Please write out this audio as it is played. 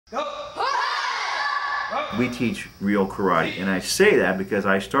We teach real karate, and I say that because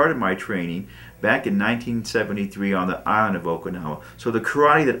I started my training back in 1973 on the island of Okinawa. So the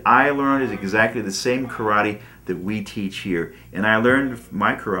karate that I learned is exactly the same karate that we teach here, and I learned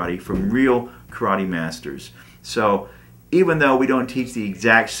my karate from real karate masters. So even though we don't teach the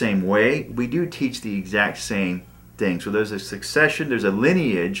exact same way, we do teach the exact same thing. So there's a succession, there's a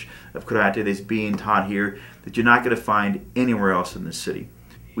lineage of karate that's being taught here that you're not going to find anywhere else in the city.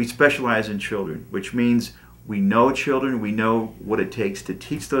 We specialize in children, which means we know children, we know what it takes to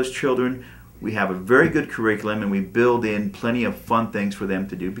teach those children. We have a very good curriculum, and we build in plenty of fun things for them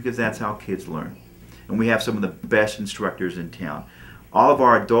to do because that's how kids learn. And we have some of the best instructors in town. All of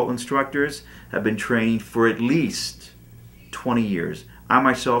our adult instructors have been training for at least 20 years. I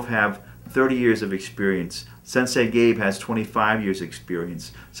myself have 30 years of experience. Sensei Gabe has 25 years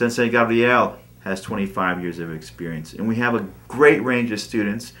experience. Sensei Gabriel has 25 years of experience. And we have a great range of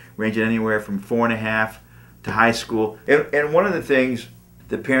students, ranging anywhere from 4.5 to high school. And one of the things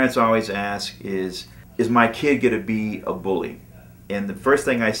the parents always ask is my kid going to be a bully? And the first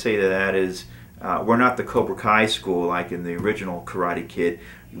thing I say to that is, we're not the Cobra Kai school like in the original Karate Kid.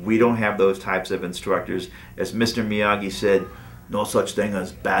 We don't have those types of instructors. As Mr. Miyagi said, no such thing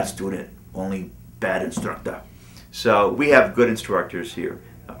as bad student, only bad instructor. So we have good instructors here.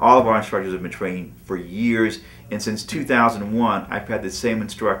 All of our instructors have been training for years, and since 2001 I've had the same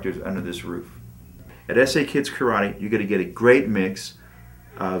instructors under this roof. At SA Kids Karate, you're going to get a great mix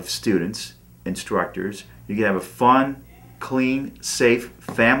of students, instructors. You can have a fun, clean, safe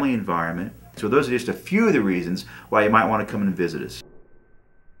family environment. So those are just a few of the reasons why you might want to come and visit us.